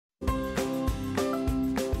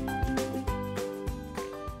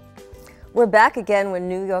We're back again with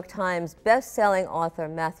New York Times best-selling author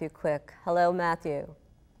Matthew Quick. Hello, Matthew.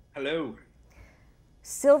 Hello.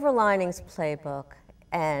 Silver Linings Playbook.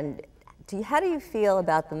 And how do you feel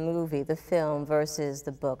about the movie, the film, versus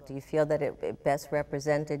the book? Do you feel that it best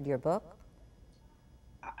represented your book?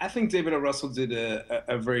 I think David O. Russell did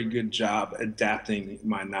a very good job adapting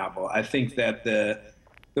my novel. I think that the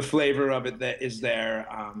flavor of it that is there,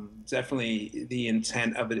 definitely the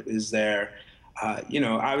intent of it is there.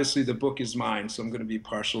 Obviously the book is mine, so I'm going to be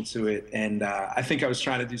partial to it. And I think I was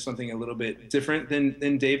trying to do something a little bit different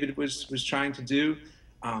than David was trying to do.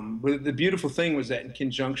 But the beautiful thing was that in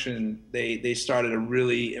conjunction, they started a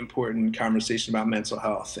really important conversation about mental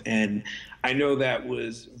health. And I know that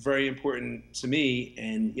was very important to me.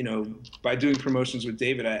 And, by doing promotions with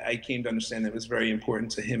David, I came to understand that it was very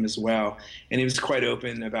important to him as well. And he was quite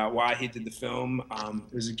open about why he did the film.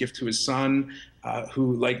 It was a gift to his son,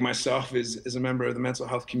 who, like myself, is a member of the mental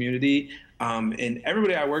health community. And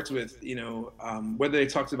everybody I worked with, whether they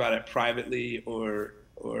talked about it privately or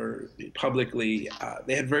publicly,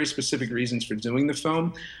 they had very specific reasons for doing the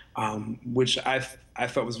film, which I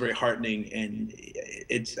felt was very heartening, and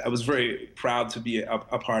I was very proud to be a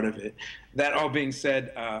part of it. That all being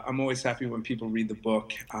said, I'm always happy when people read the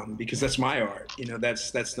book, because that's my art.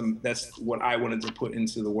 That's what I wanted to put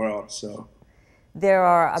into the world. So there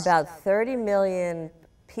are about 30 million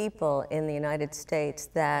people in the United States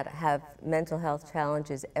that have mental health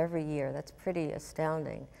challenges every year. That's pretty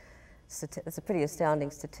astounding. It's a pretty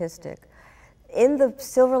astounding statistic. In the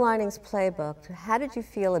Silver Linings Playbook, how did you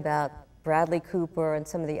feel about Bradley Cooper and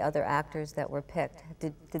some of the other actors that were picked?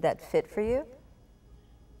 Did that fit for you?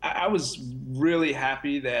 I was really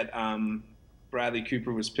happy that Bradley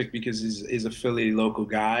Cooper was picked because he's a Philly local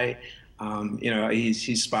guy.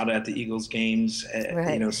 He's spotted at the Eagles games,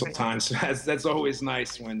 Right. sometimes. So that's always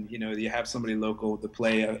nice when, you have somebody local to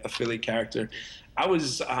play a Philly character. I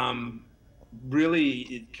was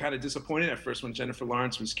really kind of disappointed at first when Jennifer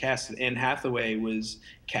Lawrence was cast. Anne Hathaway was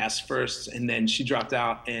cast first, and then she dropped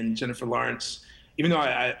out. And Jennifer Lawrence, even though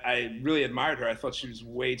I really admired her, I thought she was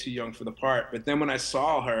way too young for the part. But then when I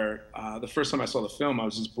saw her, the first time I saw the film, I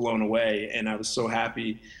was just blown away, and I was so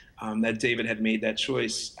happy that David had made that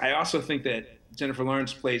choice. I also think that Jennifer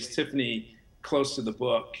Lawrence plays Tiffany close to the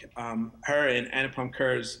book. Her and Anupam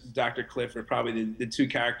Kher's Dr. Cliff are probably the two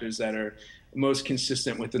characters that are most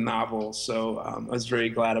consistent with the novel. So I was very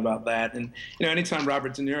glad about that. And, anytime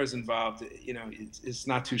Robert De Niro is involved, it's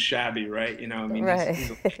not too shabby, right? Right. He's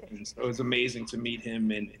a legend. So it was amazing to meet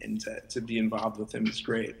him and to be involved with him. It's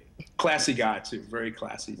great. Classy guy, too. Very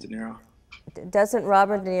classy, De Niro. Doesn't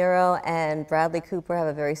Robert De Niro and Bradley Cooper have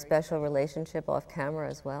a very special relationship off camera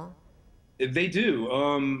as well? They do,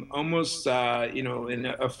 almost, in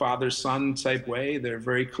a father-son type way. They're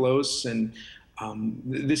very close. And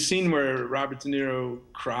the scene where Robert De Niro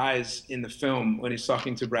cries in the film when he's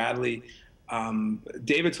talking to Bradley,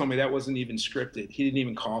 David told me that wasn't even scripted. He didn't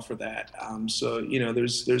even call for that. So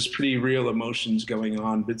there's pretty real emotions going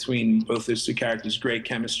on between both those two characters. Great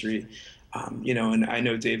chemistry, and I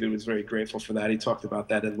know David was very grateful for that. He talked about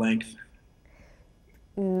that at length.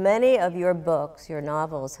 Many of your books, your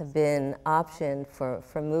novels, have been optioned for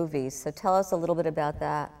movies. So tell us a little bit about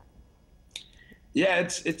that. Yeah,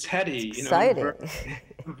 it's heady. Exciting.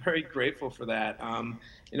 I'm very grateful for that.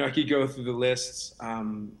 I could go through the lists.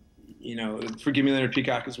 Forgive Me, Leonard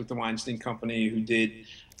Peacock is with the Weinstein Company, who did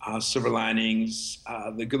Silver Linings.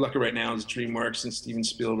 The Good Luck Right Now is DreamWorks and Steven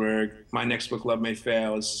Spielberg. My next book, Love May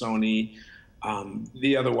Fail, is Sony.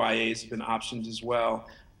 The other YAs have been optioned as well.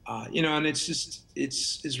 And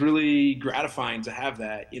it's really gratifying to have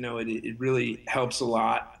that. It really helps a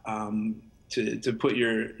lot. To put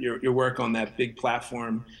your work on that big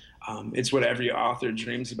platform. It's what every author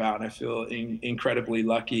dreams about. And I feel incredibly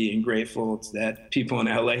lucky and grateful that people in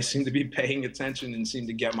LA seem to be paying attention and seem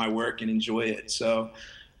to get my work and enjoy it. So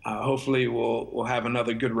hopefully we'll have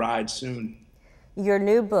another good ride soon. Your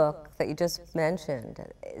new book that you just mentioned,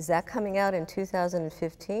 is that coming out in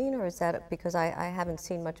 2015, or is that because I haven't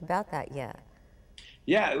seen much about that yet?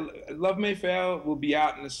 Yeah, Love May Fail will be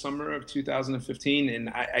out in the summer of 2015, and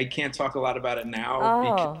I can't talk a lot about it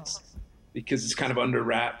now because it's kind of under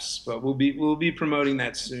wraps. But we'll be promoting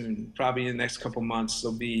that soon. Probably in the next couple months,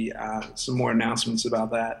 there'll be some more announcements about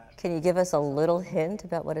that. Can you give us a little hint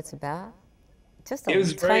about what it's about? Just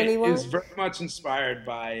a tiny one. It was very much inspired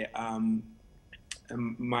by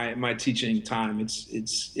my teaching time.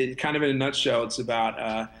 It's kind of in a nutshell. It's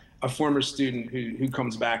about a former student who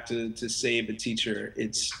comes back to save a teacher.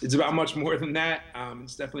 It's about much more than that.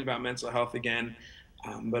 It's definitely about mental health again,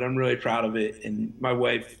 but I'm really proud of it. And my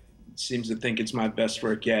wife seems to think it's my best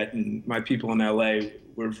work yet, and my people in LA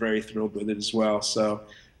we're very thrilled with it as well. So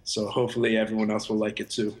hopefully everyone else will like it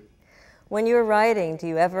too. When you're writing, do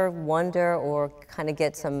you ever wonder or kind of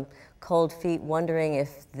get some cold feet wondering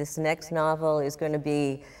if this next novel is going to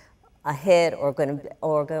be a hit or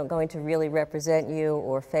going to really represent you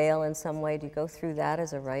or fail in some way? Do you go through that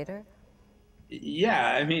as a writer?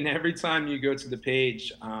 Yeah, I mean, every time you go to the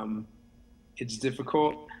page, it's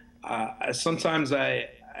difficult. Sometimes I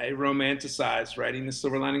romanticize writing the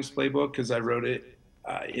Silver Linings Playbook because I wrote it,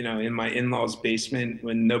 in my in-laws' basement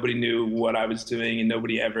when nobody knew what I was doing and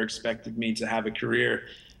nobody ever expected me to have a career.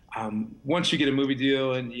 Once you get a movie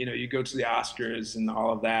deal and you go to the Oscars and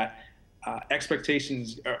all of that,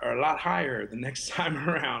 expectations are a lot higher the next time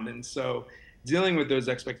around, and so dealing with those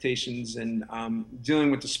expectations and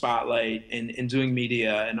dealing with the spotlight and doing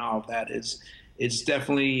media and all of that is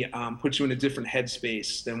definitely puts you in a different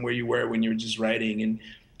headspace than where you were when you were just writing. And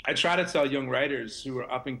I try to tell young writers who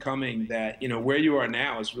are up and coming that where you are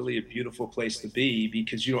now is really a beautiful place to be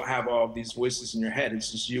because you don't have all of these voices in your head.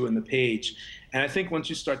 It's just you and the page. And I think once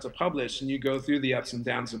you start to publish and you go through the ups and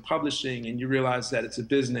downs of publishing and you realize that it's a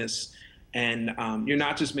business and you're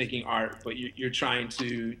not just making art, but you're trying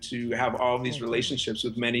to have all these relationships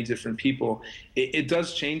with many different people. It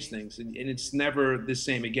does change things, and it's never the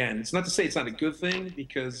same again. It's not to say it's not a good thing,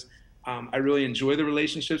 because I really enjoy the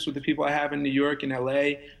relationships with the people I have in New York and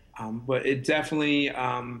LA, but it definitely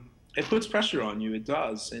it puts pressure on you. It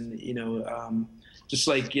does, and just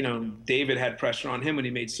like David had pressure on him when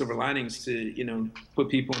he made Silver Linings to put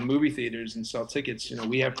people in movie theaters and sell tickets.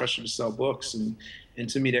 We have pressure to sell books and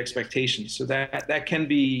to meet expectations. So that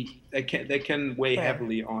can weigh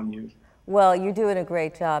heavily on you. Well, you're doing a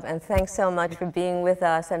great job, and thanks so much for being with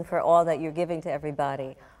us and for all that you're giving to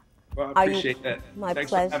everybody. Well, I appreciate that. My Thanks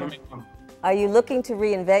pleasure. for having me on. Are you looking to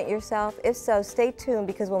reinvent yourself? If so, stay tuned,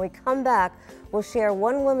 because when we come back, we'll share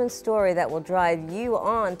one woman's story that will drive you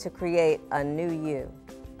on to create a new you.